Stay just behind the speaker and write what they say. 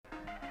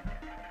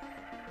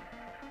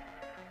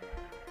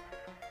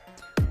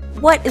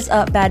What is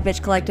up, Bad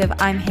Bitch Collective?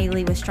 I'm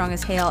Haley with Strong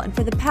as Hale, and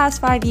for the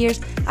past 5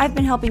 years, I've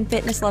been helping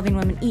fitness-loving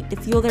women eat to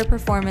fuel their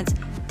performance,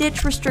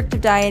 ditch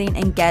restrictive dieting,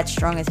 and get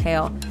strong as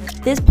Hale.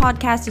 This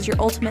podcast is your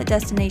ultimate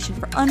destination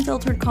for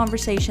unfiltered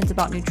conversations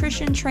about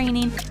nutrition,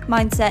 training,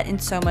 mindset,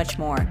 and so much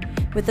more.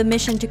 With a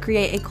mission to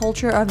create a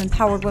culture of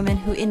empowered women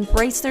who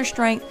embrace their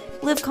strength,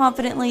 live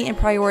confidently, and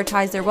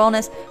prioritize their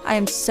wellness, I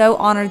am so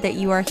honored that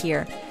you are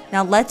here.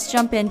 Now let's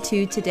jump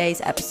into today's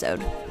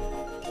episode.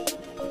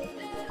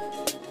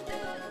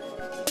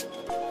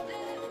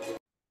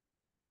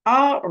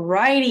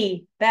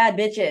 Alrighty, bad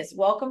bitches.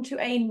 Welcome to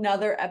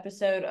another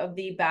episode of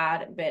the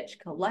Bad Bitch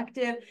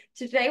Collective.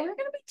 Today we're going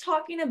to be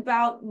talking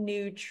about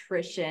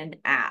nutrition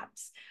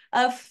apps.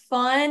 A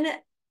fun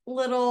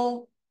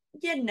little,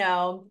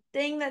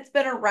 thing that's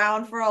been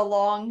around for a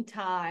long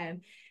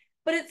time.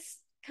 But it's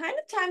kind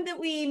of time that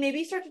we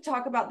maybe start to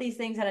talk about these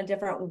things in a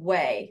different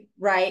way,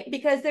 right?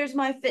 Because there's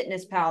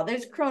MyFitnessPal,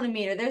 there's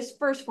Chronometer, there's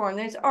First Form,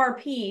 there's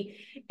RP,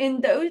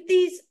 and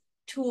these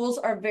tools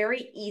are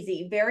very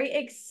easy, very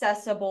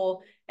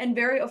accessible, and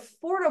very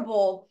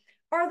affordable.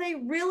 Are they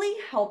really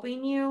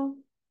helping you,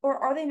 or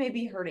are they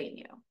maybe hurting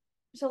you?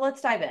 So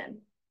let's dive in.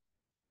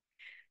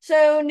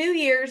 So New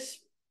Year's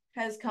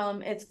has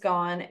come, it's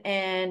gone,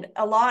 and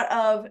a lot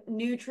of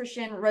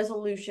nutrition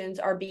resolutions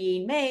are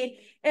being made.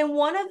 And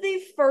one of the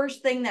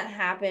first thing that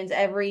happens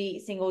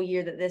every single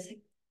year that this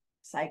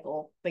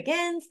cycle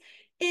begins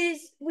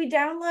is we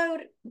download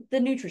the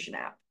nutrition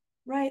app.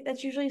 Right?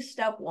 That's usually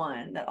step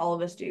one that all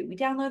of us do. We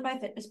download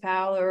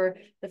MyFitnessPal or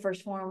the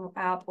First Form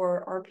app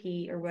or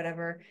RP or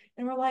whatever.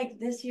 And we're like,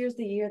 this year's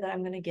the year that I'm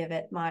going to give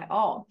it my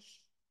all.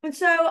 And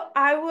so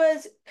I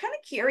was kind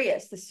of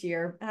curious this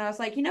year. And I was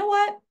like, you know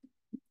what?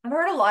 I've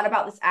heard a lot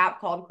about this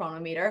app called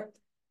Chronometer.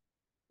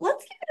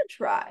 Let's give it a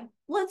try.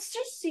 Let's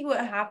just see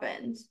what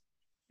happens.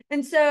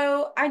 And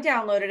so I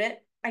downloaded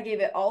it. I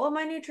gave it all of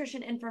my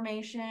nutrition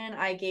information.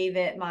 I gave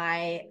it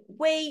my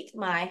weight,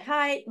 my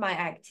height, my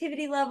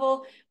activity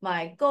level,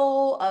 my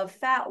goal of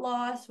fat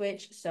loss,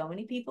 which so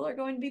many people are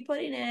going to be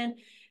putting in.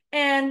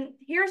 And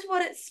here's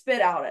what it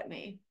spit out at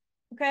me,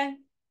 okay?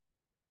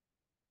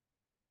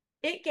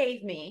 It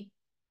gave me,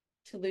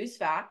 to lose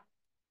fat,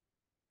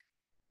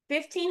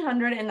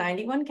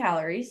 1,591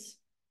 calories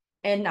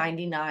and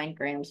 99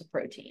 grams of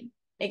protein.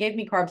 It gave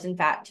me carbs and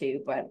fat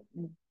too, but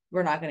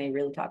we're not going to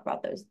really talk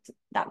about those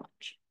that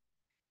much.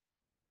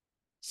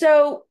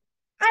 So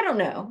I don't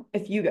know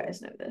if you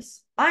guys know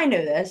this. I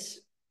know this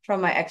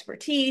from my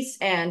expertise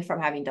and from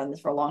having done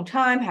this for a long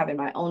time, having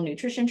my own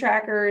nutrition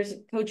trackers,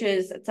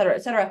 coaches, et cetera,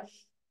 et cetera.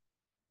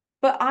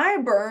 But I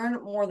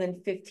burn more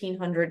than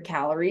 1,500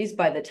 calories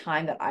by the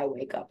time that I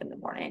wake up in the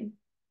morning.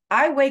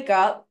 I wake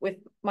up with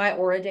my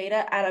Aura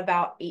data at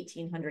about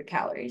 1,800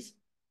 calories.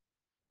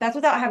 That's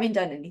without having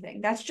done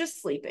anything. That's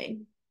just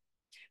sleeping,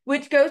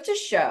 which goes to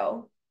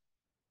show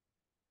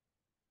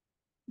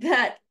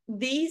that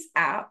these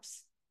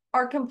apps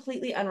are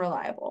completely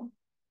unreliable.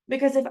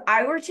 Because if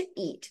I were to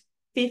eat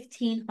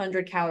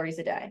 1,500 calories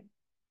a day,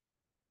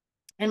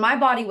 and my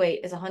body weight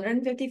is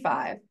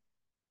 155,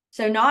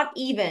 so not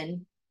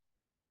even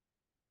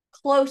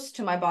close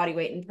to my body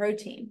weight in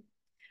protein,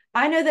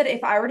 I know that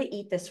if I were to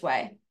eat this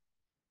way,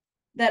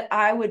 that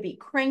I would be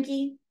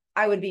cranky,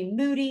 I would be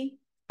moody,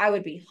 I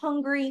would be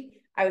hungry,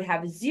 I would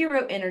have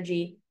zero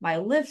energy, my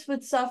lifts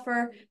would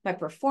suffer, my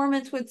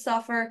performance would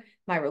suffer,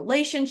 my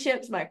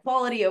relationships, my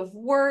quality of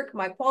work,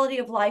 my quality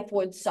of life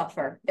would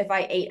suffer if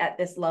I ate at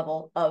this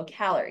level of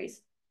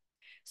calories.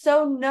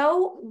 So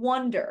no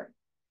wonder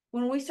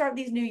when we start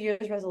these New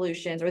Year's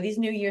resolutions or these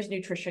New Year's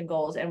nutrition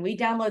goals and we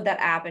download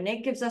that app and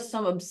it gives us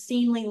some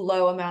obscenely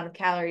low amount of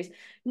calories,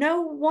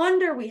 no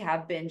wonder we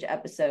have binge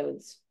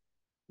episodes.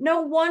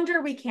 No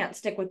wonder we can't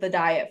stick with the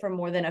diet for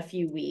more than a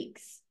few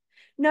weeks.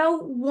 No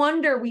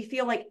wonder we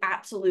feel like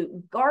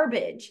absolute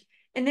garbage.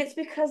 And it's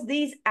because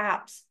these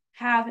apps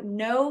have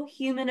no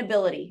human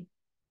ability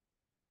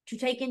to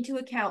take into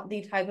account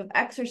the type of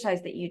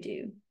exercise that you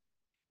do,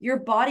 your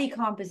body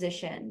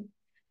composition,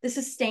 the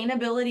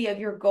sustainability of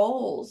your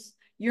goals,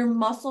 your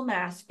muscle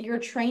mass, your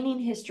training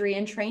history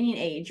and training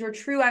age, your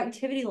true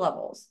activity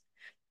levels.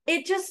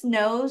 It just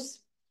knows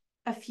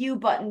a few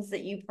buttons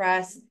that you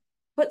press,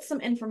 puts some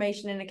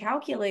information in a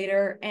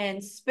calculator,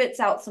 and spits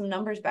out some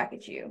numbers back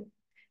at you.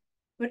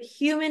 But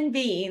human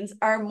beings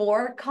are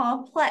more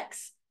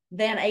complex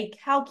than a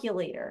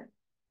calculator.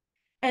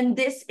 And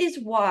this is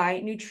why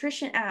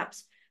nutrition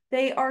apps,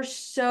 they are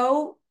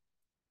so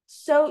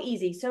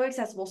easy, so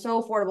accessible,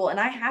 so affordable. And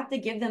I have to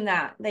give them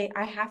that.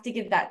 I have to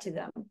give that to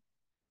them.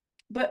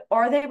 But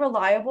are they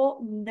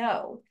reliable?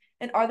 No.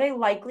 And are they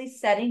likely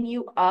setting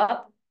you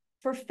up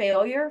for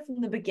failure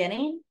from the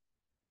beginning?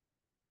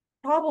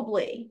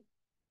 Probably.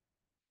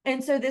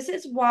 And so this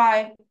is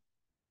why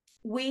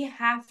we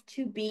have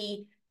to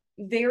be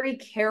very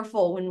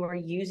careful when we're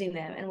using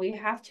them, and we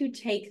have to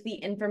take the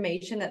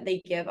information that they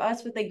give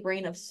us with a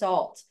grain of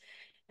salt.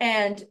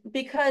 And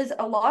because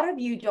a lot of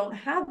you don't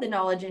have the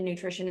knowledge in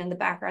nutrition and the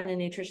background in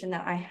nutrition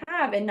that I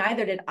have, and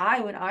neither did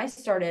I when I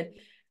started,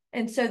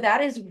 And so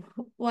that is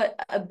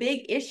what a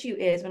big issue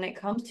is when it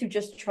comes to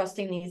just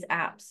trusting these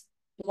apps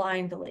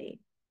blindly.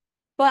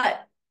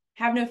 But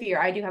have no fear.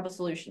 I do have a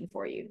solution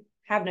for you.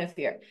 Have no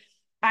fear.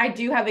 I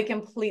do have a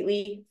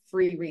completely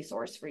free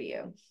resource for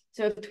you.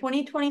 So if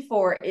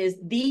 2024 is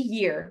the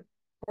year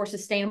for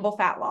sustainable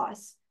fat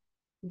loss,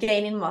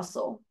 gaining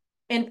muscle,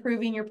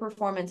 improving your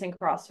performance in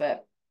CrossFit,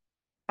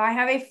 I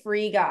have a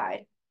free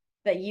guide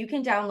that you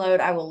can download.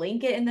 I will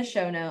link it in the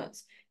show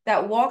notes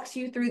that walks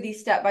you through the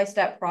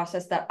step-by-step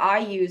process that I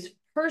use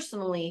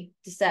personally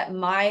to set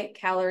my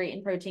calorie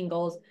and protein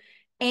goals,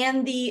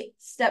 and the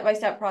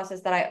step-by-step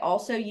process that I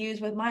also use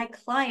with my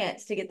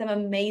clients to get them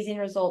amazing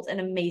results and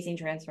amazing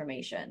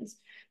transformations.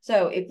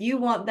 So if you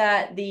want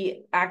that,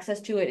 the access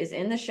to it is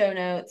in the show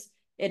notes.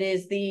 It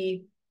is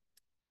the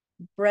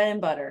bread and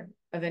butter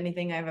of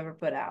anything I've ever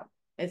put out.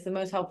 It's the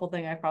most helpful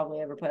thing I've probably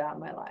ever put out in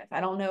my life.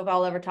 I don't know if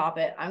I'll ever top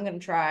it. I'm going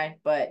to try,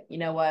 but you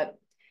know what?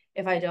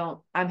 If I don't,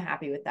 I'm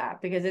happy with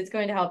that, because it's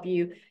going to help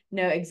you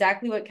know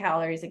exactly what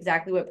calories,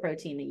 exactly what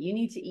protein that you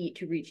need to eat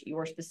to reach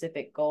your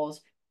specific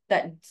goals.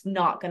 That's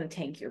not going to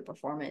tank your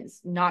performance,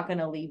 not going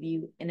to leave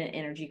you in an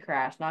energy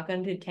crash, not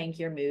going to tank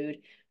your mood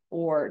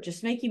or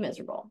just make you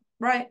miserable,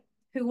 right?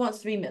 Who wants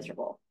to be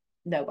miserable?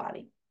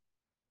 Nobody.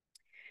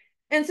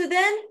 And so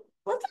then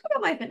let's talk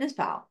about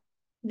MyFitnessPal.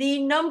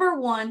 The number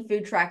one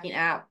food tracking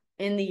app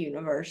in the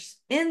universe,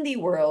 in the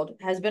world,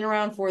 has been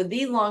around for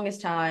the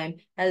longest time,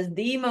 has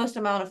the most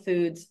amount of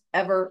foods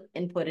ever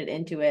inputted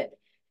into it.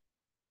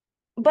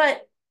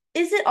 But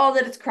is it all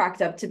that it's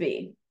cracked up to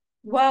be?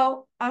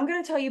 Well, I'm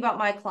going to tell you about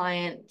my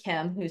client,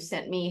 Kim, who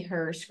sent me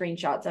her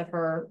screenshots of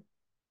her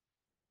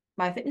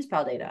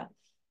MyFitnessPal data.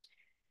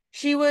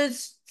 She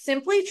was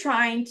simply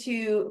trying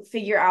to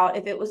figure out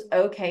if it was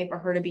okay for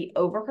her to be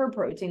over her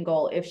protein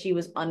goal if she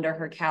was under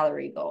her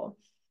calorie goal.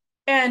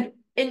 And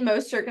in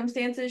most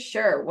circumstances,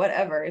 sure,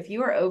 whatever. If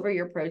you are over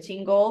your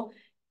protein goal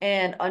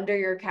and under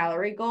your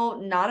calorie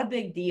goal, not a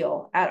big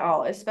deal at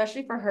all,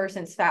 especially for her,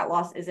 since fat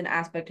loss is an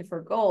aspect of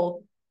her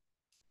goal.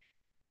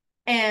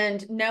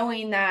 And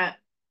knowing that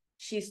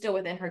she's still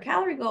within her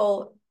calorie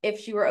goal, if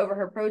she were over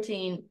her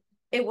protein,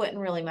 it wouldn't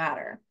really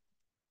matter.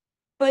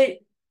 But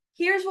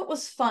here's what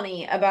was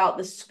funny about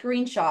the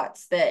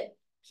screenshots that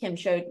Kim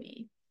showed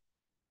me.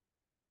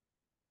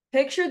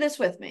 Picture this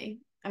with me.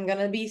 I'm going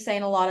to be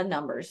saying a lot of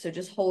numbers, so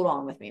just hold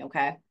on with me,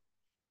 okay?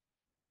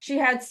 She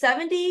had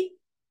 17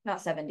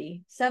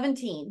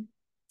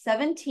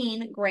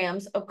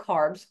 grams of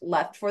carbs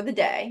left for the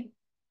day,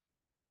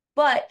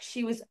 but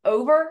she was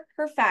over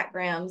her fat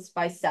grams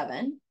by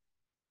 7,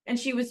 and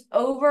she was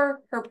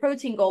over her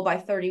protein goal by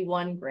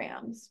 31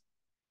 grams.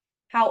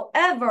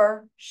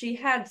 However, she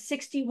had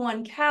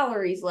 61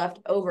 calories left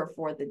over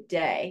for the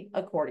day,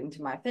 according to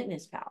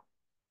MyFitnessPal.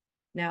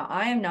 Now,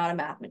 I am not a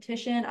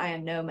mathematician. I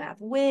am no math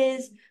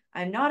whiz.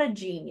 I'm not a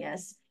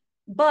genius,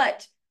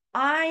 but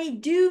I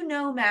do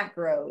know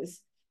macros,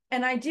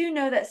 and I do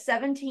know that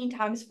 17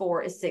 times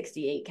 4 is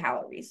 68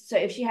 calories. So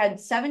if she had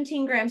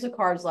 17 grams of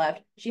carbs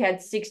left, she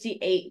had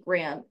 68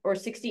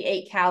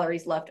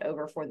 calories left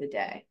over for the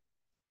day.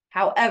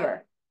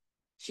 However,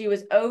 she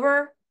was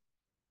over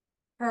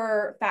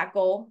her fat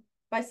goal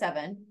by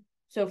 7.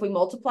 So if we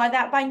multiply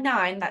that by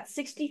 9, that's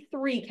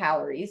 63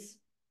 calories.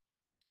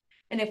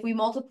 And if we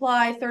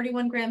multiply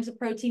 31 grams of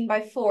protein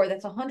by 4,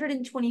 that's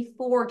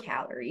 124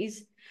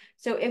 calories.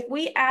 So if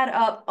we add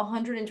up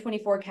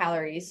 124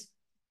 calories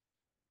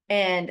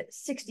and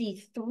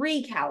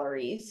 63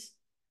 calories,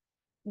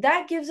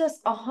 that gives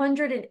us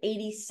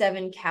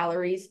 187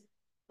 calories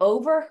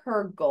over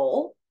her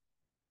goal.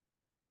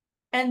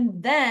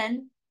 And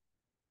then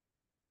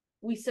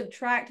we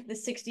subtract the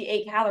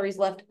 68 calories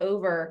left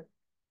over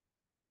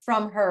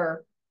from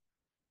her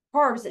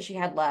carbs that she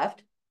had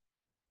left.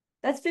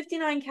 That's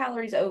 59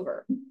 calories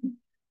over,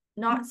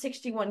 not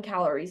 61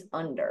 calories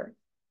under.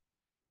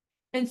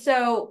 And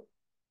so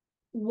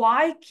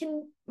why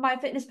can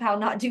MyFitnessPal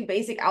not do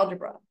basic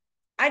algebra?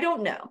 I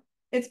don't know.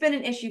 It's been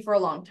an issue for a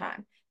long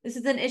time. This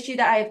is an issue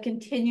that I have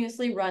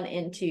continuously run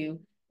into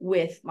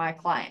with my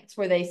clients,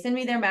 where they send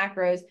me their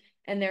macros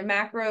and their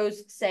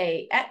macros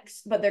say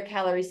X, but their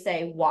calories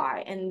say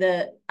Y. And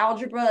the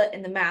algebra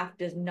and the math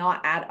does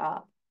not add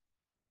up.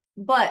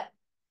 But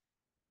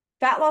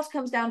fat loss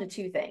comes down to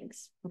two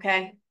things,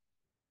 okay?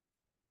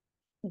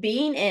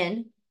 Being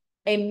in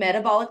a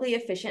metabolically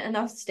efficient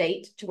enough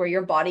state to where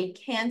your body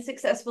can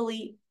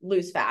successfully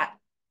lose fat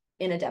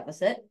in a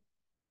deficit.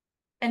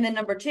 And then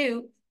number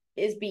 2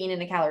 is being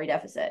in a calorie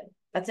deficit.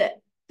 That's it.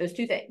 Those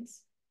two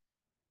things.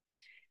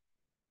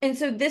 And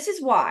so this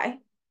is why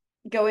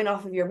going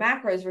off of your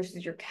macros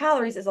versus your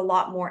calories is a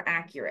lot more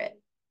accurate.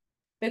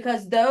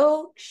 Because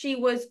though she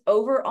was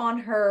over on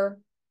her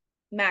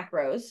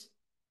macros,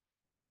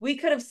 we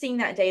could have seen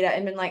that data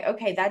and been like,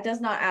 okay, that does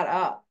not add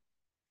up.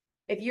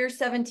 If you're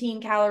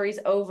 17 calories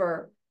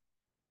over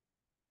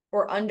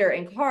or under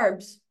in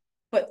carbs,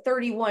 but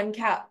 31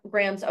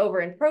 grams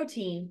over in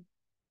protein,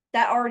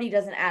 that already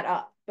doesn't add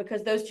up,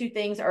 because those two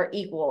things are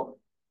equal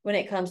when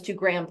it comes to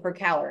gram per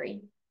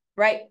calorie,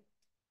 right?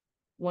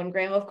 1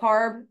 gram of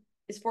carb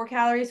is 4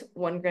 calories,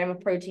 1 gram of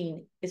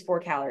protein is 4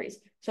 calories.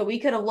 So we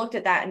could have looked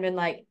at that and been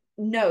like,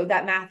 no,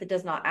 that math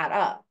does not add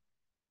up.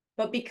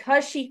 But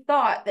because she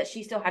thought that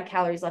she still had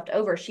calories left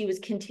over, she was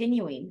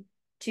continuing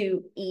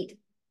to eat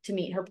to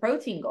meet her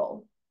protein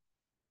goal.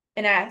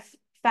 And as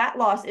fat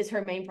loss is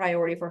her main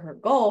priority for her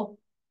goal,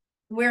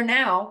 we're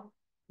now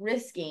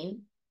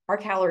risking our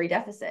calorie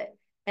deficit.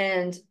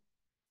 And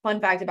fun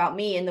fact about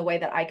me and the way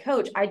that I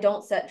coach, I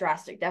don't set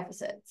drastic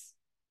deficits.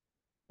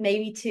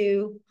 Maybe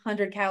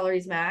 200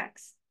 calories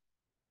max.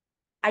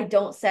 I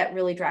don't set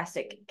really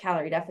drastic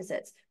calorie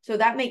deficits. So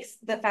that makes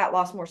the fat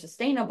loss more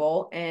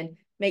sustainable and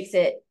makes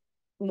it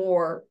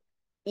more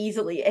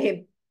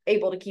easily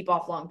able to keep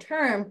off long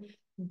term.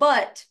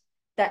 But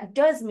that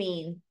does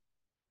mean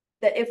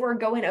that if we're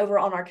going over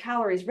on our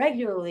calories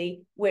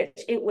regularly, which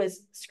it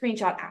was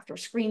screenshot after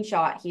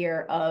screenshot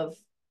here of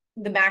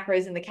the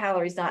macros and the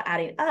calories not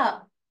adding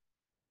up,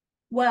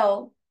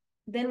 well,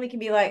 then we can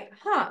be like,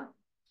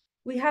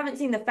 we haven't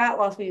seen the fat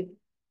loss we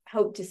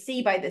hoped to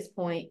see by this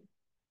point.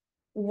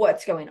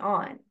 What's going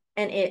on?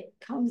 And it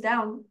comes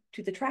down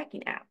to the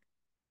tracking app,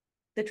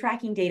 the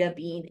tracking data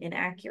being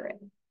inaccurate.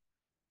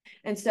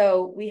 And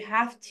so we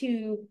have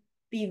to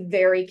be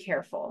very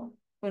careful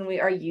when we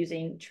are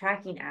using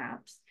tracking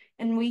apps,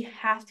 and we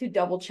have to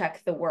double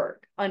check the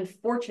work.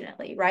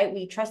 Unfortunately, right?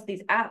 We trust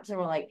these apps and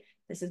we're like,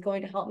 this is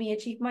going to help me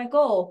achieve my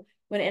goal.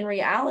 When in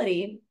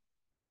reality,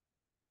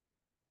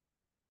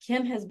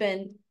 Kim has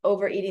been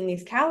overeating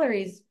these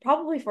calories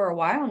probably for a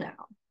while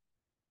now.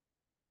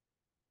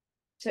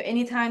 So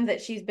anytime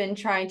that she's been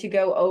trying to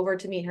go over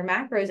to meet her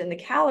macros and the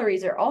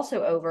calories are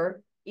also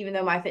over, even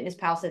though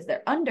MyFitnessPal says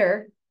they're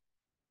under,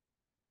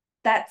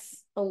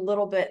 that's a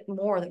little bit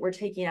more that we're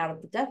taking out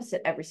of the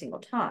deficit every single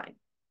time,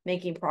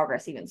 making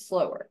progress even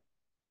slower,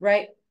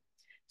 right?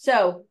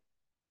 So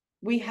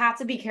we have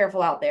to be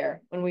careful out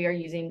there when we are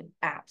using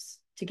apps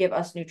to give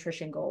us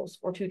nutrition goals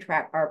or to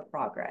track our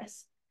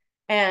progress.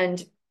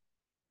 And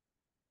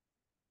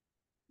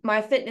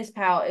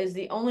MyFitnessPal is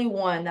the only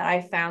one that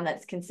I found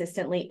that's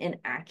consistently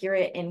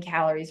inaccurate in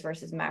calories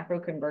versus macro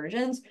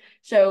conversions.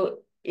 So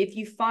if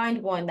you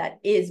find one that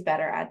is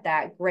better at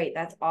that, great,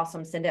 that's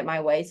awesome. Send it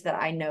my way so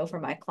that I know for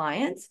my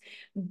clients.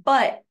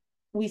 But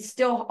we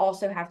still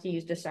also have to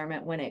use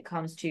discernment when it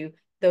comes to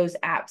those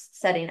apps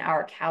setting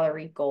our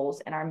calorie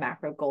goals and our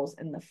macro goals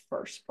in the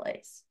first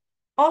place.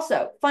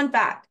 Also, fun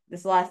fact, this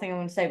is the last thing I'm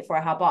going to say before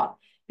I hop off.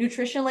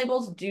 Nutrition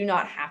labels do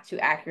not have to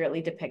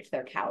accurately depict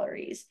their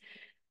calories.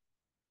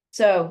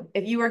 So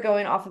if you are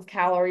going off of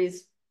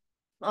calories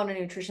on a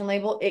nutrition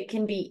label, it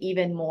can be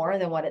even more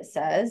than what it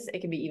says. It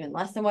can be even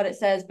less than what it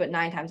says, but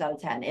 9 times out of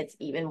 10, it's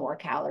even more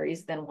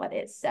calories than what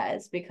it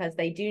says, because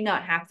they do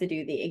not have to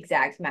do the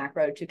exact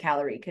macro to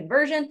calorie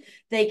conversion.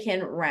 They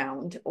can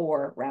round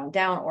or round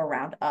down or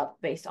round up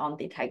based on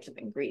the types of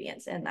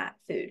ingredients in that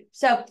food.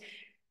 So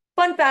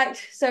fun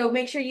fact, so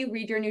make sure you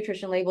read your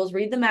nutrition labels,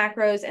 read the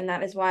macros, and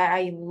that is why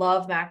I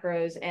love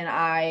macros and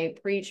I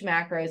preach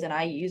macros and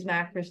I use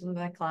macros with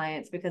my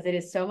clients, because it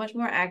is so much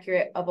more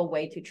accurate of a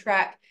way to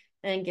track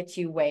and get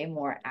you way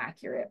more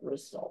accurate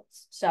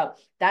results. So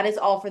that is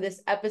all for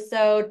this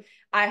episode.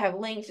 I have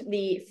linked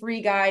the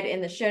free guide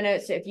in the show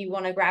notes, so if you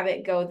want to grab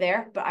it, go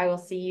there, but I will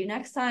see you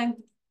next time.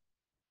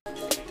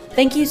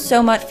 Thank you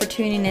so much for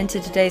tuning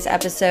into today's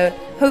episode.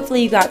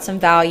 Hopefully you got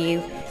some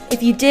value.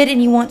 If you did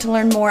and you want to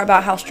learn more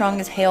about how Strong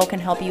as Hale can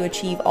help you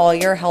achieve all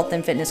your health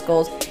and fitness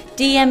goals,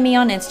 DM me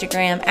on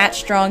Instagram at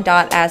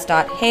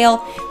strong.as.hale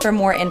for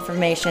more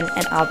information,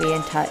 and I'll be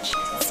in touch.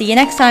 See you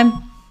next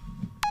time.